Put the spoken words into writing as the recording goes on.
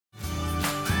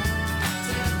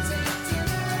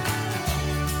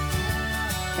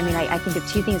I mean, I think of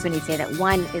two things when you say that.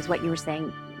 One is what you were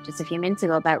saying just a few minutes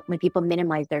ago about when people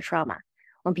minimize their trauma.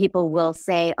 When people will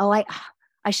say, "Oh,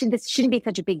 this shouldn't be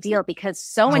such a big deal because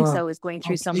so and so is going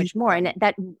through so much more," and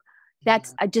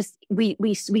that's just we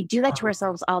do that to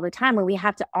ourselves all the time when we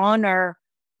have to honor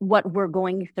what we're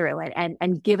going through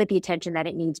and give it the attention that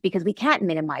it needs because we can't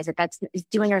minimize it. That's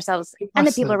doing ourselves and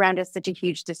the people around us such a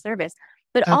huge disservice.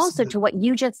 But also to what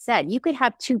you just said, you could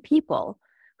have two people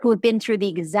who have been through the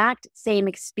exact same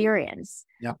experience.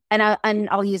 Yeah. And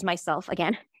I'll use myself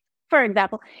again. For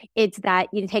example, it's that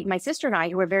you take my sister and I,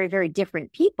 who are very, very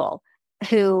different people,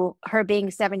 who, her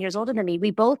being 7 years older than me, we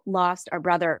both lost our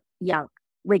brother young,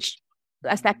 which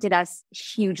affected us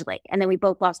hugely. And then we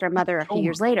both lost our mother a few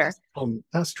years later.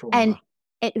 That's trauma.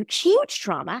 And huge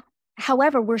trauma.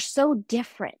 However, we're so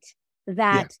different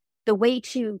that the way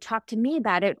to talk to me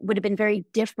about it would have been very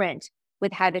different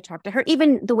with how to talk to her.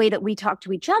 Even the way that we talk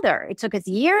to each other, it took us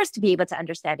years to be able to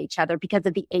understand each other because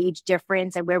of the age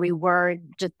difference and where we were,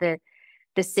 just the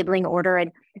sibling order.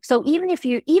 And so even if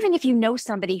you know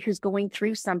somebody who's going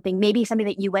through something, maybe something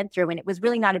that you went through and it was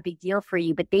really not a big deal for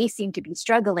you, but they seem to be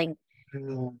struggling,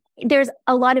 there's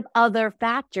a lot of other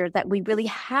factors that we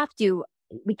really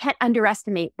we can't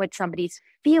underestimate what somebody's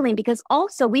feeling, because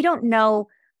also we don't know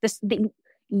this.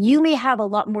 You may have a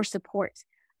lot more support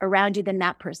around you than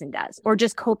that person does, or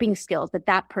just coping skills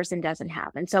that person doesn't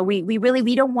have. And so we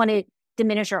don't want to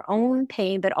diminish our own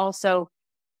pain, but also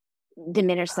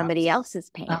diminish somebody else's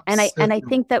pain. Absolutely. And I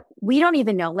think that we don't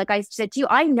even know, like I said to you,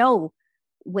 I know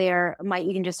where my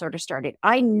eating disorder started.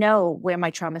 I know where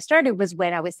my trauma started was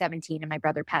when I was 17 and my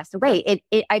brother passed away.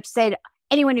 I've said,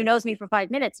 anyone who knows me for 5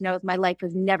 minutes knows my life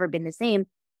has never been the same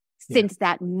since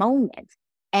that moment.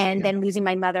 And then losing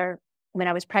my mother when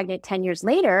I was pregnant 10 years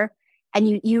later.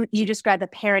 And you describe a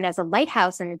parent as a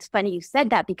lighthouse. And it's funny you said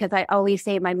that, because I always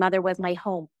say my mother was my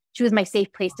home. She was my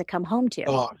safe place to come home to.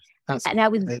 Oh, that's and I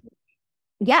was,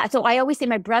 so I always say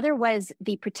my brother was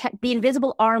the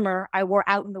invisible armor I wore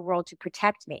out in the world to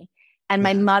protect me. And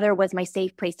my mother was my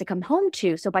safe place to come home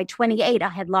to. So by 28, I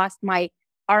had lost my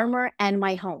armor and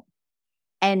my home.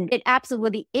 And it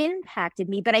absolutely impacted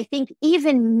me. But I think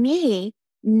even me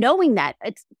knowing that,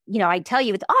 it's, I tell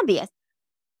you, it's obvious.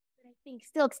 I think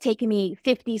still it's taken me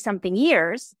 50 something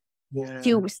years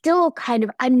to still kind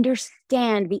of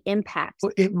understand the impact.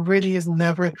 Well, it really is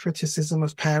never a criticism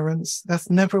of parents. That's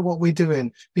never what we're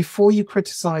doing. Before you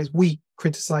we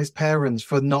criticize parents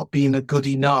for not being a good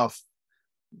enough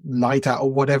night out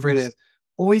or whatever it is.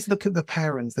 Always look at the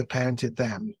parents that parented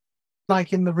them.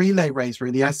 Like in the relay race,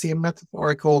 really, I see a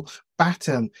metaphorical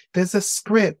baton. There's a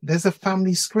script, there's a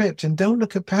family script, and don't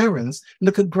look at parents,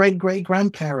 look at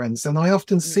great-great-grandparents. And I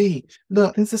often see,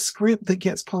 look, there's a script that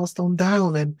gets passed on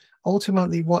down, and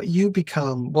ultimately what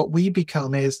we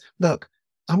become is, look,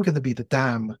 I'm going to be the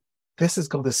dam. This has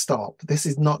got to stop. This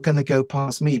is not going to go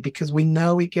past me, because we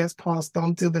know it gets passed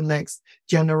on to the next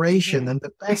generation. And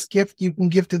the best gift you can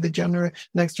give to the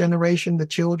next generation, the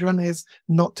children, is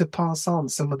not to pass on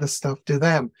some of the stuff to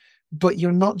them. But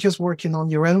you're not just working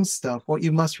on your own stuff. What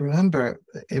you must remember,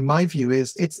 in my view,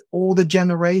 is it's all the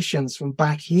generations from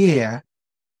back here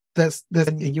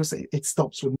it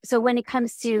stops with. So when it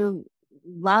comes to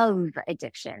love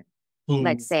addiction,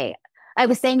 let's say, I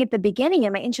was saying at the beginning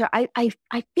in my intro, I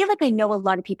feel like I know a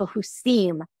lot of people who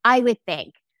seem, I would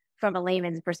think, from a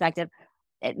layman's perspective,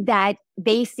 that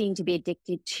they seem to be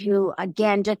addicted to,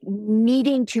 again, just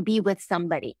needing to be with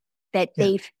somebody, that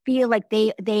they feel like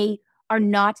they are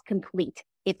not complete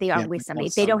if they are with somebody.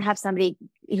 If they don't have somebody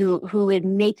who is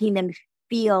making them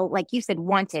feel, like you said,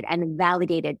 wanted and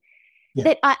validated.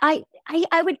 That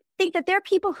I would think that there are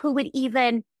people who would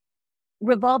even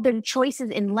revolve their choices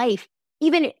in life,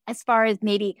 even as far as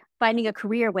maybe finding a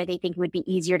career where they think it would be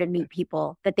easier to meet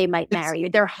people that they might marry, or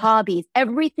their hobbies,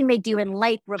 everything they do in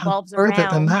life revolves around. Further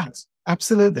than that.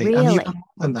 Absolutely. Really? And even more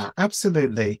than that.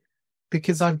 Absolutely.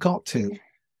 Because I've got to.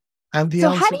 And the so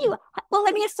answer... how do you, well,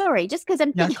 I mean, sorry, just because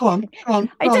I'm thinking. Go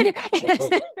on.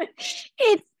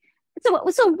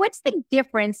 So what's the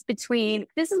difference between,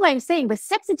 this is what I'm saying, with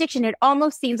sex addiction, it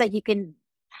almost seems like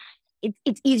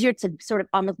it's easier to sort of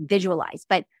almost visualize,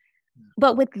 but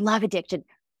with love addiction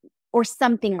or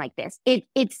something like this,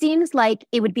 it seems like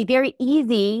it would be very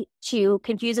easy to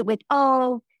confuse it with,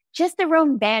 just the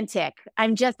romantic.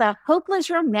 I'm just a hopeless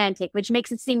romantic, which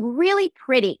makes it seem really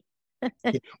pretty.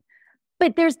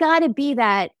 But there's got to be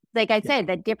that, like I said,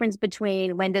 that difference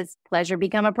between when does pleasure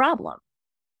become a problem.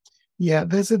 Yeah,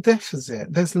 there's a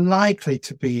deficit. There's likely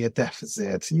to be a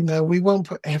deficit. We won't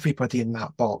put everybody in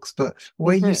that box, but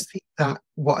where you see that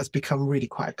what has become really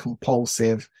quite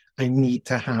compulsive, I need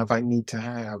to have,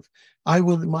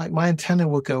 my antenna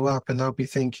will go up and I'll be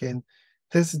thinking,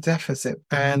 there's a deficit.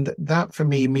 And that for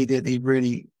me immediately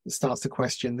really starts to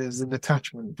question, there's an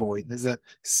attachment void.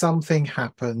 Something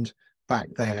happened back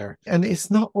there. And it's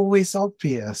not always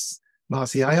obvious,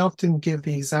 Marci. I often give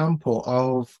the example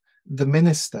of the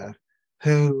minister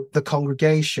who the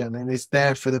congregation and is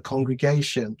there for the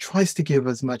congregation, tries to give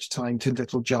as much time to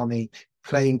little Johnny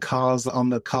playing cars on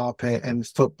the carpet and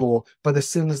football. But as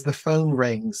soon as the phone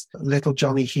rings, little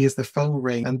Johnny hears the phone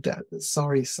ring and,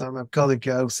 sorry, son, I've got to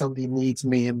go. Somebody needs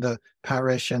me in the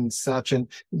parish and such. And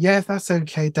yeah, that's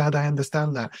okay, Dad, I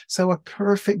understand that. So a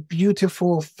perfect,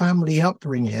 beautiful family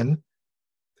upbringing.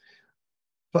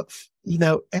 But,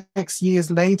 X years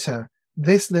later,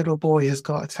 this little boy has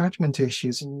got attachment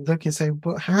issues. And look and say,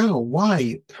 but how?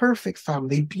 Why? Perfect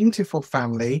family, beautiful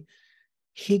family.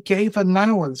 He gave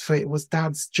allowance for it was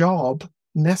Dad's job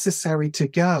necessary to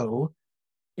go.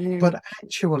 But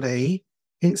actually,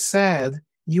 it said,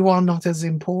 you are not as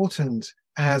important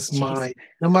as no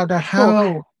matter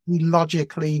how he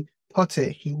logically put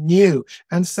it, he knew.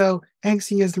 And so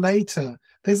X years later,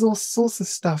 there's all sorts of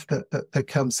stuff that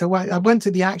comes. So I went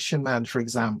to the Action Man, for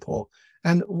example.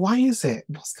 And why is it?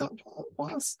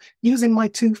 What's using my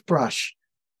toothbrush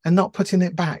and not putting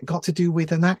it back got to do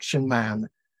with an Action Man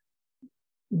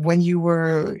when you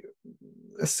were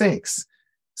 6?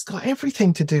 It's got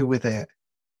everything to do with it.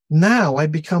 Now I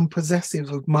become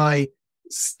possessive of my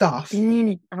stuff.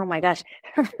 Oh my gosh.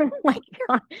 Oh my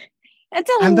God. That's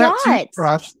a and lot. That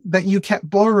toothbrush that you kept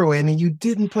borrowing and you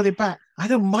didn't put it back. I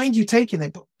don't mind you taking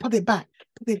it, but put it back.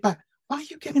 Put it back. Why are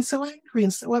you getting so angry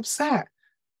and so upset?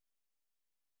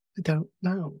 I don't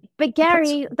know. But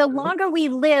Gary, the longer we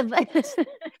live, the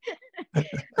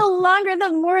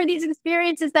more of these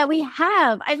experiences that we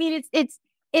have. I mean,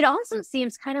 it also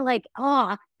seems kind of like,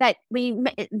 that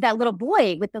little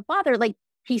boy with the father, like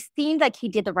he seemed like he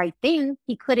did the right thing.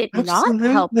 He couldn't not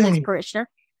help his parishioner.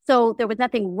 So there was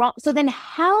nothing wrong. So then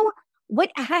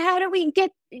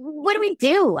what do we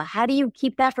do? How do you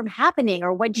keep that from happening?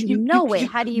 Or once you know it,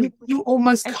 how do you? You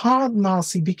almost can't,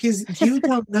 Marci, because you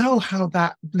don't know how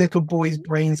that little boy's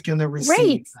brain's going to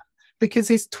receive that. Because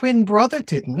his twin brother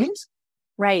didn't.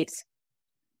 Right.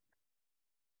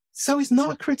 So it's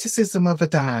not a criticism of a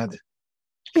dad.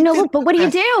 But what do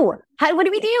you do? What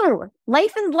do we do?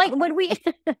 Life is like, what do we?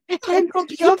 You can't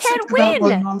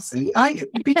win.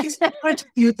 Because you try to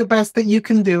do the best that you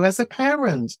can do as a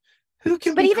parent.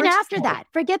 But even after that,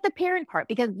 forget the parent part,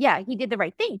 because he did the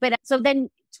right thing. But so then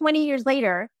 20 years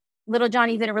later, little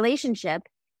Johnny's in a relationship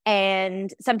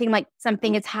and something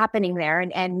is happening there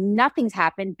and nothing's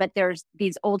happened, but there's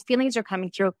these old feelings are coming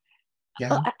through.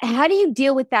 Yeah. How do you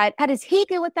deal with that? How does he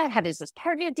deal with that? How does this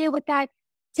partner deal with that?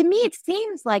 To me, it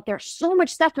seems like there's so much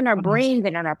stuff in our brains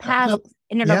and in our past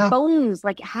and in our bones.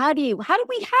 Like, how do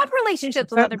we have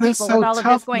relationships with other people with all of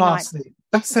this going on?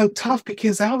 That's so tough,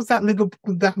 because how was that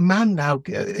man now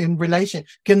in relation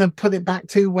going to put it back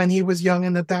to when he was young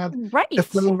and the dad? Right.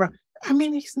 I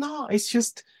mean, he's not. It's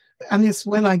just, and it's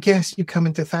when I guess you come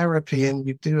into therapy and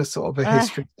you do a sort of a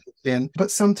history thing,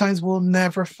 but sometimes we'll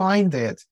never find it.